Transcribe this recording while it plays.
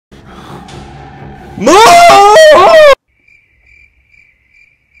Move!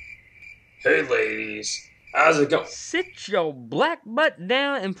 Hey ladies, how's it going? Sit your black butt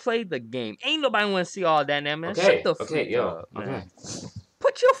down and play the game. Ain't nobody want to see all that now, man. Okay, Shut the okay, freak yo, up, man. okay.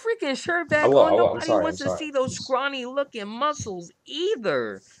 Put your freaking shirt I back will, on. I'm Nobody sorry, wants to see those scrawny looking muscles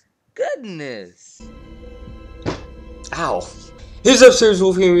either. Goodness. Ow. Here's upstairs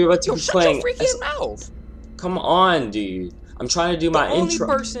Wolf here, we're about to Yo, be shut playing. your freaking mouth. Come on, dude. I'm trying to do my intro. The only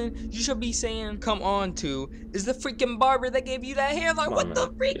person you should be saying come on to is the freaking barber that gave you that hairline. What the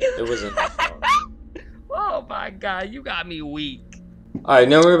freaking? It wasn't. Oh my god, you got me weak. Alright,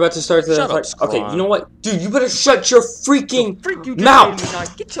 now we're about to start the Shut up, Okay, you know what? Dude, you better shut your freaking you mouth! Now,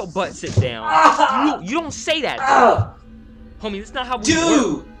 get your butt sit down. You don't say that. Homie, that's not how we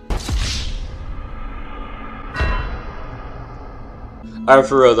work. Alright,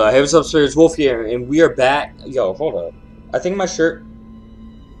 for real though. Hey, what's up, upstairs? Wolf here, and we are back. Yo, hold up. I think my shirt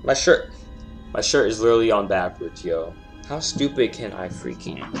is literally on backwards, yo. How stupid can I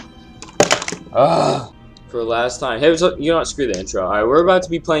freaking... For the last time. Hey, what's up? You know what? Screw the intro. Alright, we're about to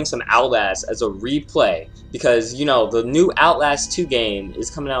be playing some Outlast as a replay. Because, you know, the new Outlast 2 game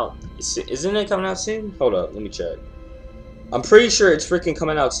is coming out... Isn't it coming out soon? Hold up, let me check. I'm pretty sure it's freaking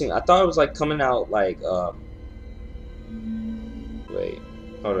coming out soon. I thought it was, like, coming out, like, Wait.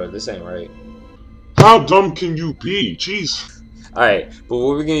 Hold on, this ain't right. How dumb can you be? Jeez. Alright, but what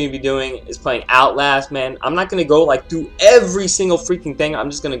we're going to be doing is playing Outlast, man. I'm not going to go, like, through every single freaking thing. I'm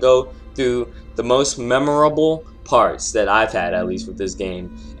just going to go through the most memorable parts that I've had, at least, with this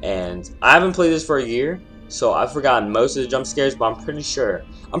game. And I haven't played this for a year, so I've forgotten most of the jump scares, but I'm pretty sure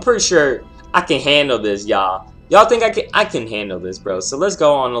I can handle this, y'all. Y'all think I can handle this, bro. So let's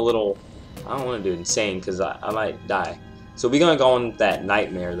go on a little... I don't want to do insane, because I might die. So we're going to go on that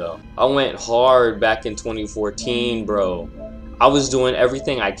nightmare, though. I went hard back in 2014, bro. I was doing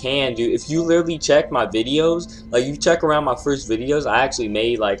everything I can, dude. If you literally check my videos, like you check around my first videos, I actually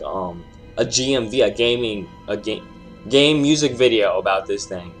made like a GMV, a game music video about this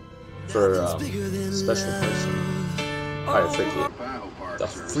thing for special person. Alright, freak it. The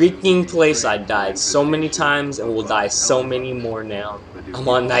freaking place I died so many times and will die so many more now. I'm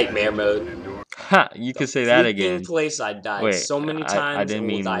on nightmare mode. Ha! You could say that again. The place I died Wait, so many times I didn't and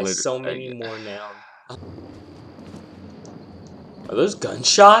will mean die so many more now. Are those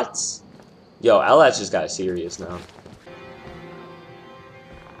gunshots? Yo, Outlast just got serious now.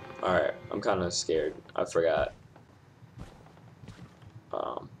 Alright, I'm kind of scared. I forgot.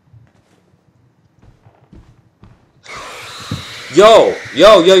 Yo!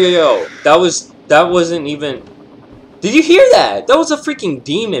 That wasn't even... Did you hear that? That was a freaking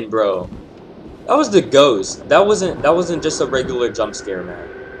demon, bro. That was the ghost. That wasn't just a regular jump scare, man.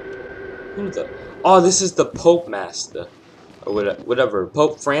 Who the... Oh, this is the Pope Master. Or whatever.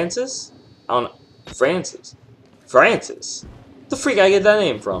 Pope Francis? I don't know. Francis. The freak I get that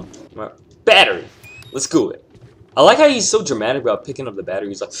name from? Battery. Let's go it. I like how he's so dramatic about picking up the battery.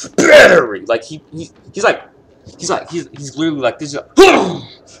 He's like, battery! Like, he's literally like this.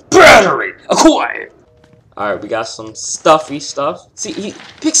 Battery! Acquired! Alright, we got some stuffy stuff. See, he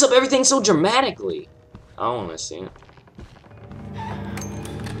picks up everything so dramatically. I don't want to see it.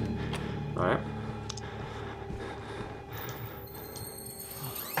 Alright.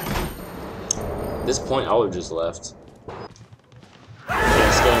 At this point, I would have just left.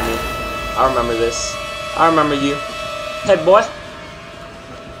 Can't scare me. I remember this. I remember you. Hey, boy.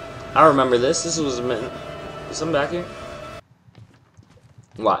 I remember this. This was a minute. Is something back here?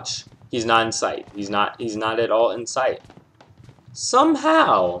 Watch. He's not in sight. He's not at all in sight.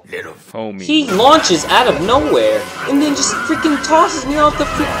 Somehow, little homie, he launches out of nowhere and then just freaking tosses me off the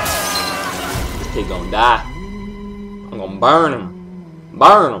This kid gonna die. I'm gonna burn him.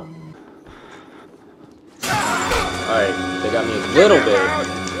 Burn him. Alright, they got me a little bit.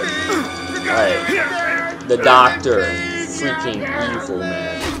 Alright. The doctor. Freaking evil, man.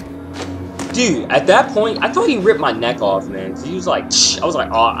 Dude, at that point, I thought he ripped my neck off, man. He was like, shh. I was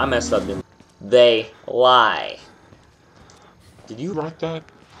like, oh, I messed up, dude. They lie. Did you write that?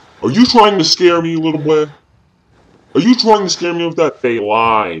 Are you trying to scare me, little boy? Are you trying to scare me with that they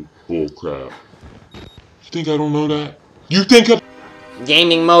lie bullcrap? You think I don't know that? You think I...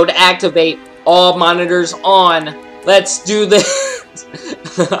 Gaming mode activate. All monitors on. Let's do this.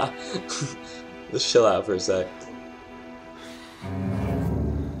 Let's chill out for a sec.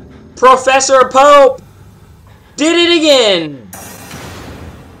 Professor Pope did it again.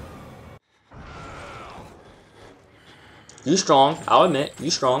 You strong, I'll admit, you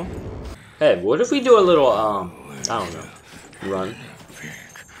strong. Hey, what if we do a little, I don't know, run?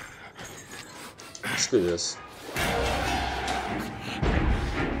 Screw this.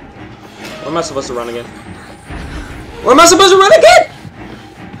 Where am I supposed to run again? Where am I supposed to run again?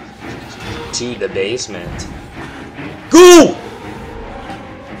 To the basement. Go!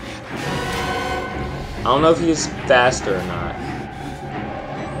 I don't know if he's faster or not.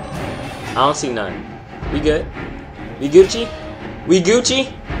 I don't see none. We good? We Gucci? We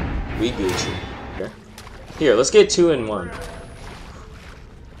Gucci? We Gucci. Okay. Here, let's get 2 in 1.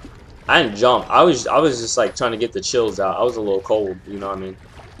 I didn't jump. I was just like trying to get the chills out. I was a little cold, you know what I mean?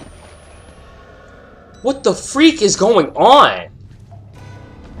 What the freak is going on?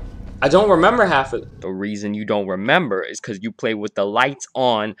 I don't remember half of it. The reason you don't remember is because you play with the lights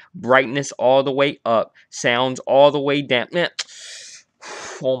on, brightness all the way up, sounds all the way down. Man.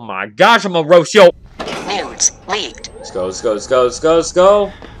 Oh my gosh, I'm gonna roast yo. Nudes leaked. Let's go, let's go, let's go, let's go, let's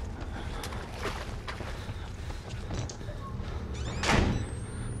go.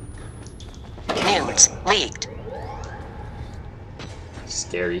 Nudes leaked.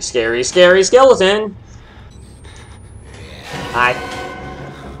 Scary, scary, scary skeleton. Hi.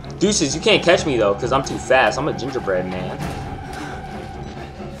 Deuces, you can't catch me though, because I'm too fast. I'm a gingerbread man.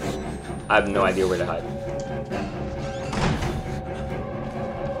 I have no idea where to hide.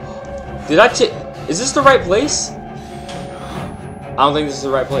 Did I is this the right place? I don't think this is the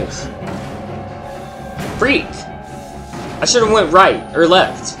right place. Freak! I should have went right, or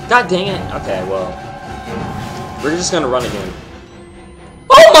left. God dang it. Okay, well. We're just gonna run again.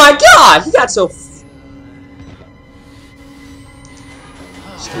 Oh my god! He got so...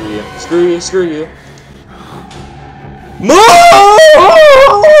 Screw you. Screw you. Screw you.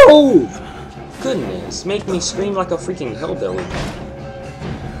 Move! Goodness, make me scream like a freaking hillbilly.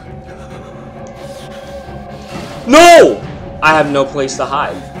 No! I have no place to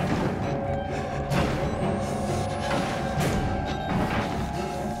hide.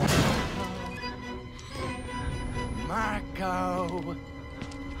 Marco.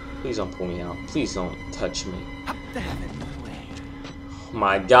 Please don't pull me out. Please don't touch me. Up the heavenly way. Oh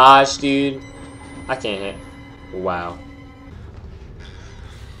my gosh, dude. I can't hit. Wow.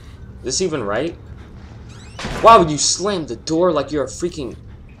 Is this even right? Why would you slam the door like you're a freaking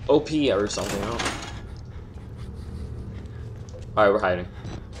OP or something? Alright, we're hiding.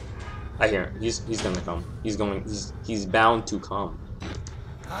 I hear him. He's gonna come. He's bound to come.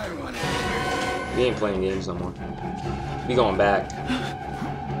 We ain't playing games no more. We going back.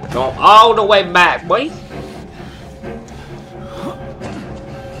 Going all the way back, boy.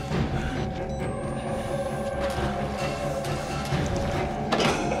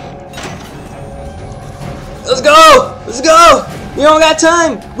 Let's go! Let's go! We don't got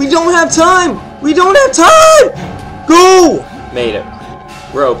time! We don't have time! We don't have time! Go! Made it.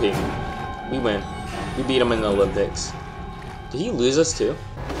 We're OP. We win. We beat him in the Olympics. Did he lose us too?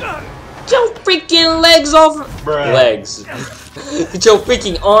 Get your freaking legs off! Bruh. Legs. Get your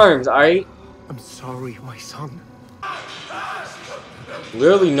freaking arms, alright? I'm sorry, my son.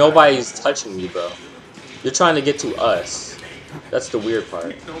 Literally nobody's touching you, bro. You're trying to get to us. That's the weird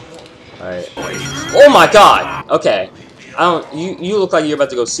part. Alright. Oh my god! Okay. You look like you're about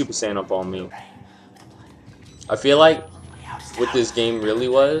to go Super Saiyan up on me. I feel like what this game really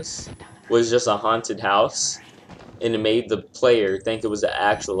was just a haunted house, and it made the player think it was an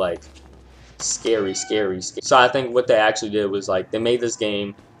actual like scary. So I think what they actually did was like they made this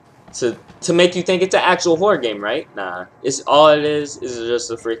game to make you think it's an actual horror game, right? Nah, it's all it is just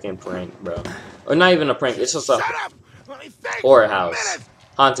a freaking prank, bro. Or not even a prank. It's just a horror house,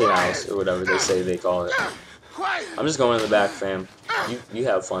 haunted house, or whatever they say they call it. I'm just going in the back, fam. You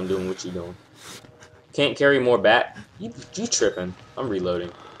have fun doing what you're doing. Can't carry more back. You tripping. I'm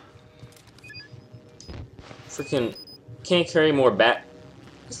reloading. Freaking can't carry more back.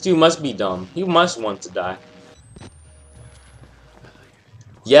 This dude must be dumb. He must want to die.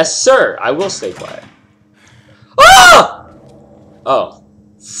 Yes, sir. I will stay quiet. Ah! Oh.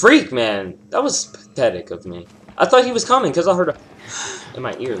 Freak, man. That was pathetic of me. I thought he was coming because I heard a in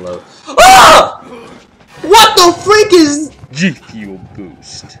my earlobe. Ah! What the freak is... G-Fuel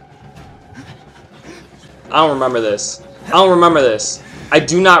boost. I don't remember this. I don't remember this. I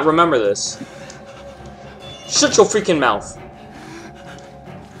do not remember this. Shut your freaking mouth.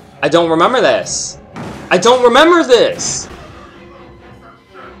 I don't remember this. I don't remember this.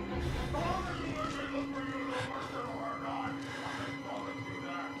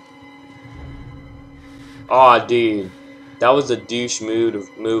 Aw, dude. That was a douche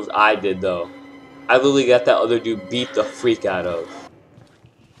move I did, though. I literally got that other dude beat the freak out of.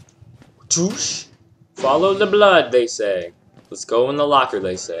 Douche? Follow the blood, they say. Let's go in the locker,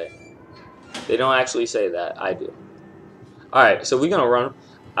 they say. They don't actually say that. I do. Alright, so we're gonna run.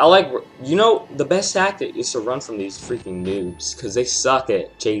 I like... You know, the best tactic is to run from these freaking noobs. Because they suck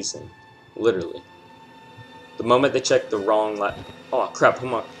at chasing. Literally. The moment they check the wrong oh crap,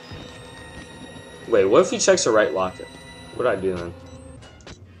 come on. Wait, what if he checks the right locker? What do I do then?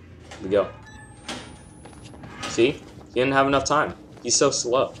 Here we go. See? He didn't have enough time. He's so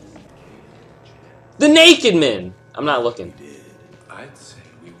slow. The naked men! I'm not looking. I'd say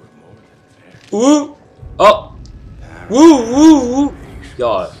we were more than fair. Woo! Oh! Woo! Woo! Woo!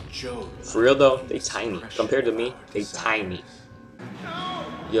 Y'all, for real though, they tiny. Compared to me, they tiny.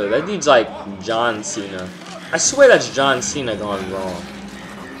 Yo, that dude's like John Cena. I swear that's John Cena gone wrong.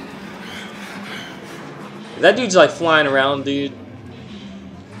 That dude's like flying around, dude.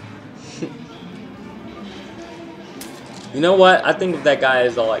 You know what? I think that guy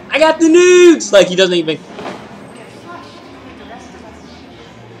is all like, I got the nukes! Like, he doesn't even...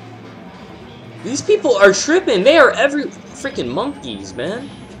 These people are tripping. They are every freaking monkeys, man.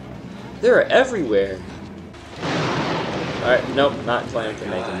 They're everywhere. Alright, nope, not playing with the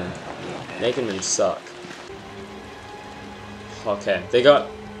Naked Men. Naked Men suck. Okay, they got...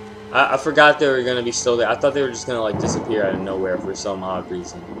 I forgot they were gonna be still there. I thought they were just gonna like disappear out of nowhere for some odd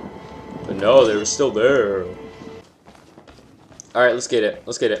reason. But no, they were still there. Alright, let's get it.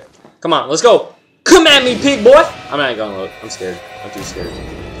 Let's get it. Come on, let's go! Come at me, pig boy! I'm not gonna look. I'm scared. I'm too scared.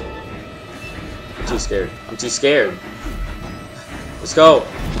 I'm too scared. I'm too scared. Let's go.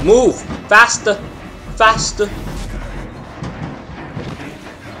 Move! Faster! Faster!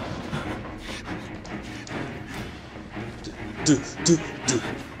 Do.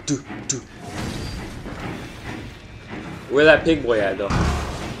 Where that pig boy at, though?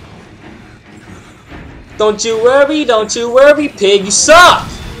 Don't you worry, pig, you suck!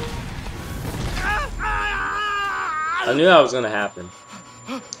 I knew that was gonna happen.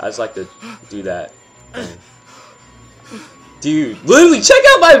 I just like to do that thing. Dude, literally, check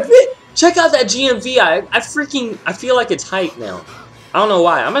out my vid! Check out that GMV. I feel like it's hype now. I don't know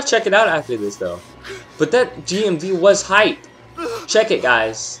why. I'm gonna check it out after this, though. But that GMV was hype. Check it,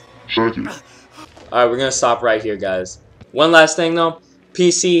 guys. Check it. Alright, we're gonna stop right here, guys. One last thing, though.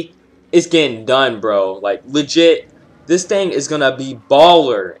 PC is getting done, bro. Like, legit, this thing is gonna be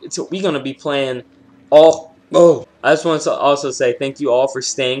baller. We're gonna be playing all... Oh, I just want to also say thank you all for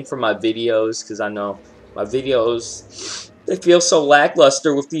staying for my videos, because I know my videos, they feel so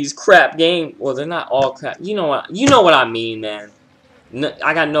lackluster with these crap games. Well, they're not all crap. You know what I mean, man.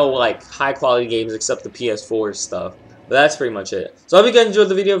 I got no, like, high-quality games except the PS4 stuff. But that's pretty much it. So I hope you guys enjoyed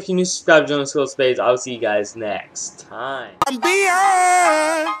the video. If you're new, subscribe, join the School of Spades. I'll see you guys next time. I'm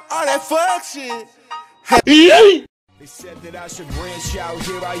beyond all that fuck shit. They said that I should branch out.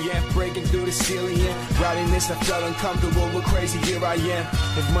 Here I am, breaking through the ceiling. Writing this, I felt uncomfortable, but crazy. Here I am.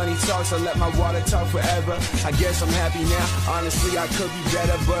 If money talks, I let my water talk forever. I guess I'm happy now. Honestly, I could be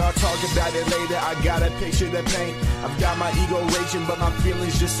better, but I'll talk about it later. I got a picture to paint. I've got my ego raging, but my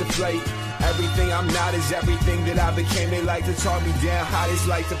feelings just deflate. Everything I'm not is everything that I became. They like to talk me down. I just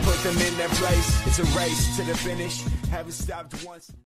like to put them in their place. It's a race to the finish. Haven't stopped once.